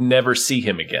and they would never see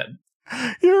him again.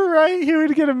 You're right. He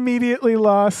would get immediately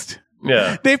lost.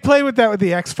 Yeah. They've played with that with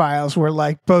the X-Files where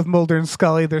both Mulder and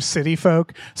Scully, they're city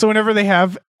folk. So whenever they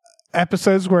have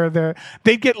episodes where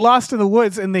they'd get lost in the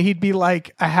woods and he'd be a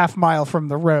half mile from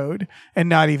the road and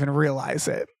not even realize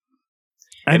it.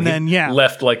 And then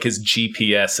left his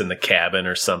GPS in the cabin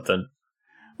or something.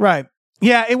 Right.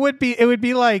 Yeah, it would be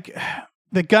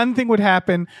the gun thing would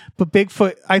happen, but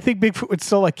I think Bigfoot would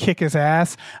still kick his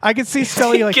ass. I could see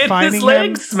Scully get finding his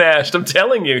legs smashed. I'm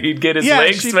telling you, he'd get his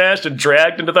legs smashed and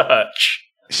dragged into the hutch.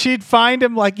 She'd find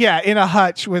him in a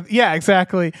hutch with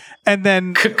exactly, and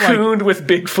then cocooned with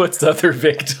Bigfoot's other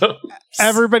victims.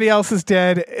 Everybody else is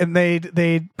dead, and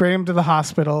they'd bring him to the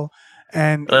hospital.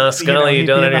 And Scully, you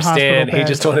don't understand. He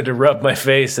just wanted to rub my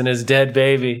face in his dead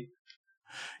baby.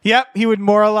 Yep, he would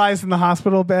moralize in the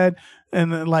hospital bed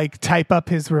and then, like, type up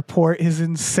his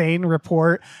insane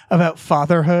report about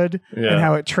fatherhood and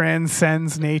how it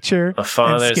transcends nature. A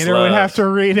father's and Skinner love would have to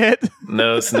read it.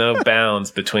 knows no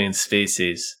bounds between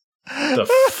species. The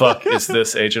fuck is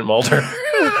this, Agent Mulder?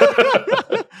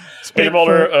 Hey,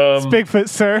 Mulder. It's Bigfoot,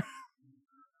 sir.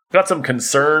 Got some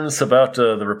concerns about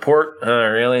the report.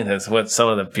 Really? That's what some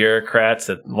of the bureaucrats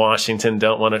at Washington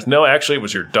don't want to... No, actually, it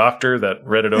was your doctor that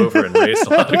read it over and raised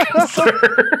a lot of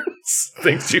concerns.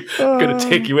 Thinks you're going to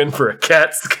take you in for a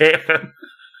CAT scan.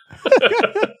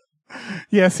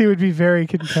 Yes, he would be very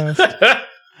concussed.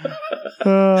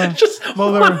 Just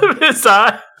Mulder. one of his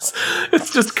eyes.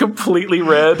 It's just completely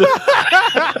red.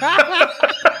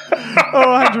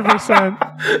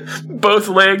 100%. Both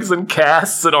legs and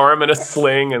casts, an arm in a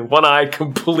sling, and one eye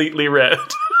completely red.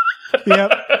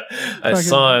 Yep. I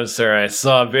saw him, sir. I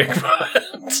saw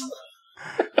Bigfoot.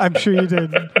 I'm sure you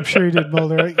did.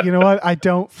 Mulder. You know what? I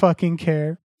don't fucking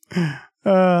care. Oh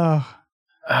man.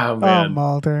 Oh,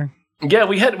 Mulder. Yeah,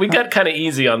 we got kind of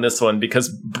easy on this one because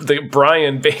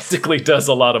Brian basically does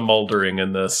a lot of Muldering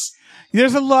in this.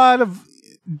 There's a lot of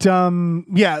dumb.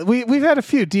 Yeah, we've had a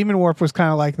few. Demon Warp was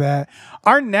kind of like that.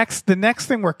 The next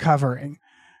thing we're covering.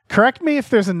 Correct me if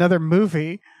there's another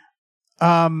movie.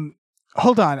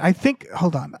 Hold on. I think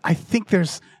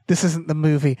this isn't the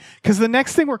movie because the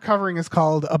next thing we're covering is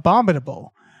called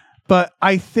Abominable. But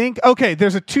I think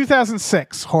there's a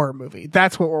 2006 horror movie.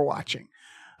 That's what we're watching.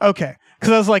 Okay.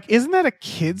 Because I was like, isn't that a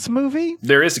kids movie?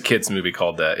 There is a kids movie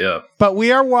called that, yeah. But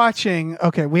we are watching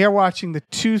the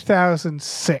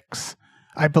 2006,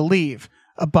 I believe,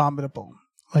 Abominable,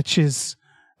 which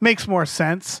makes more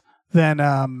sense than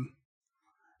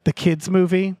the kids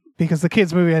movie, because the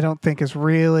kids movie I don't think is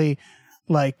really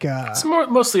like... it's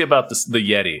mostly about the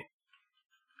Yeti.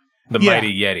 The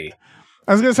mighty Yeti.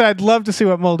 I was going to say, I'd love to see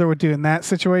what Mulder would do in that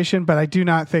situation, but I do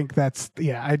not think that's...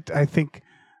 Yeah, I think...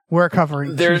 We're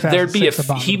covering there'd be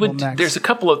next. There's a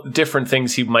couple of different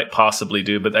things he might possibly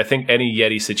do, but I think any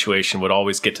Yeti situation would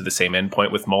always get to the same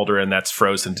endpoint with Mulder, and that's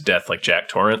frozen to death like Jack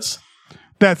Torrance.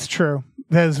 That's true.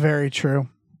 That is very true.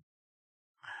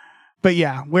 But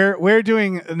yeah, we're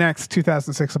doing the next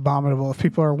 2006 Abominable. If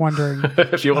people are wondering,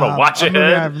 if you want to watch it,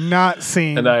 I have not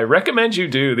seen, and I recommend you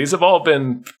do. These have all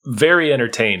been very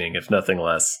entertaining, if nothing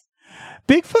less.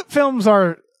 Bigfoot films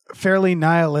are fairly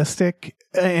nihilistic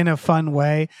in a fun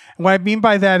way. And what I mean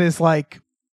by that is, like,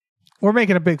 we're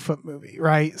making a Bigfoot movie,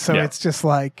 right? So it's just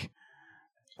like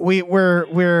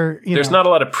we're there's not a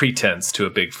lot of pretense to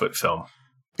a Bigfoot film.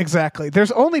 Exactly.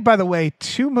 There's only, by the way,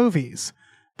 2 movies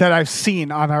that I've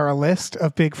seen on our list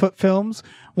of Bigfoot films.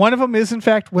 One of them is, in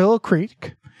fact, Willow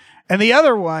Creek, and the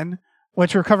other one,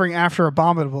 which we're covering after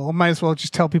Abominable, I might as well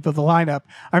just tell people the lineup.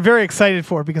 I'm very excited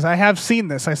for it because I have seen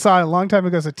this. I saw it a long time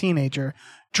ago as a teenager.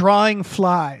 Drawing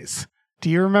Flies. Do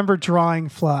you remember Drawing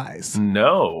Flies?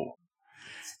 No.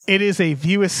 It is a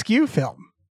View Askew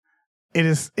film. It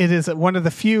is one of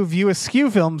the few View Askew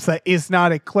films that is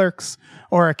not a Clerks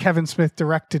or a Kevin Smith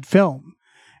directed film.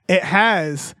 It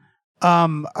has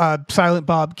a Silent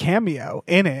Bob cameo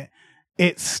in it.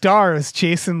 It stars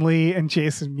Jason Lee and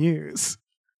Jason Mewes.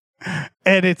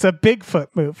 And it's a Bigfoot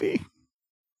movie.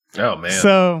 Oh, man.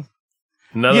 So...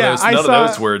 None of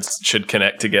those words should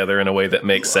connect together in a way that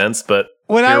makes sense, but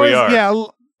when here we are. Yeah,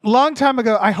 long time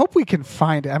ago, I hope we can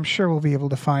find it. I'm sure we'll be able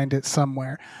to find it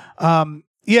somewhere. A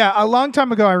long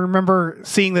time ago, I remember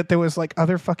seeing that there was like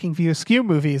other fucking View Askew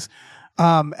movies.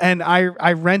 And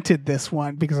I rented this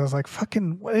one because I was like,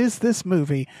 fucking, what is this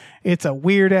movie? It's a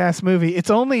weird ass movie. It's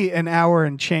only an hour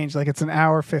and change. Like, it's an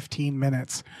hour, 15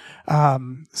 minutes.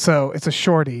 So it's a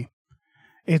shorty.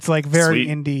 It's like very Sweet.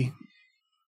 indie.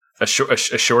 A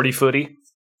shorty footy?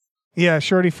 Yeah,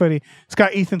 shorty footy. It's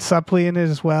got Ethan Suplee in it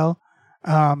as well.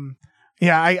 I'll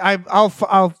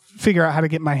figure out how to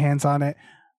get my hands on it.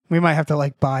 We might have to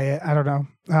like buy it. I don't know.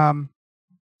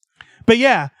 But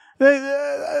yeah,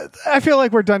 I feel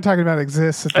like we're done talking about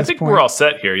Exists at this point. I think we're all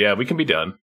set here. Yeah, we can be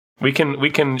done. We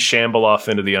can shamble off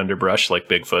into the underbrush like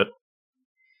Bigfoot.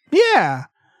 Yeah,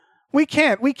 we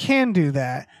can do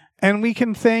that. And we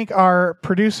can thank our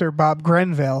producer, Bob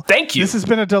Grenville. Thank you. This has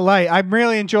been a delight. I'm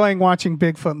really enjoying watching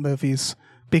Bigfoot movies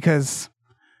because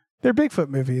they're Bigfoot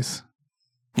movies.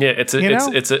 Yeah, it's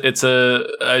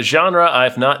a genre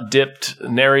I've not dipped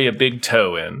nary a big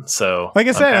toe in. So like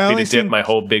I said, I'm happy to dip my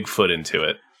whole Bigfoot into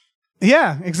it.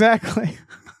 Yeah, exactly.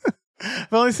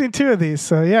 I've only seen 2 of these,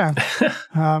 so yeah.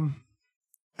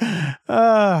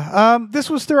 This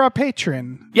was through our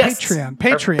Patreon. Yes.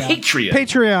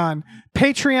 Patreon.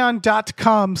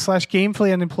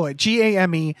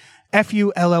 Patreon.com/gamefullyunemployed.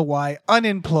 GAMEFULLY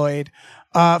unemployed.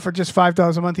 For just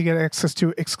 $5 a month, you get access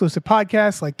to exclusive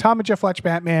podcasts like Tom and Jeff Watch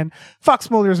Batman, Fox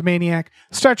Mulder's Maniac,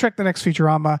 Star Trek The Next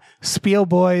Futurama, Spiel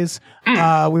Boys.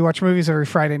 We watch movies every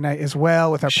Friday night as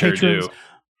well with our patrons. Do.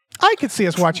 I could see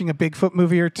us watching a Bigfoot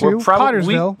movie or two.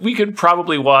 Pottersville. We could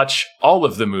probably watch all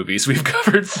of the movies we've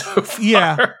covered so far.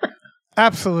 Yeah,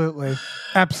 absolutely.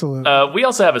 We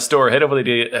also have a store. Head over to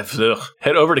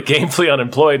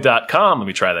gamefullyunemployed.com. Let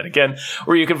me try that again.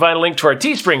 Where you can find a link to our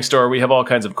Teespring store. We have all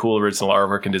kinds of cool original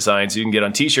artwork and designs you can get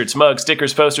on t-shirts, mugs,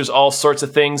 stickers, posters, all sorts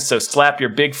of things. So slap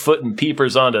your Bigfoot and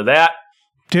peepers onto that.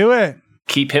 Do it.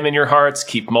 Keep him in your hearts.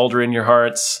 Keep Mulder in your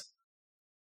hearts.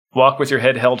 Walk with your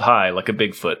head held high like a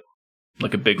Bigfoot.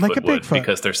 Like a Bigfoot would,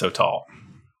 because they're so tall.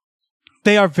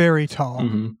 They are very tall.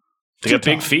 Mm-hmm. They got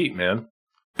big feet, man.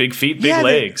 Big feet, big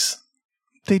legs.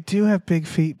 They do have big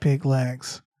feet, big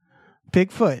legs.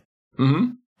 Bigfoot.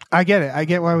 Mm-hmm. I get it. I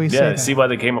get why we say that. See why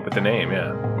they came up with the name.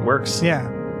 Yeah, it works. Yeah.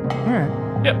 All right.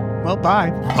 Yep. Well, bye.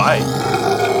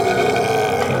 Bye.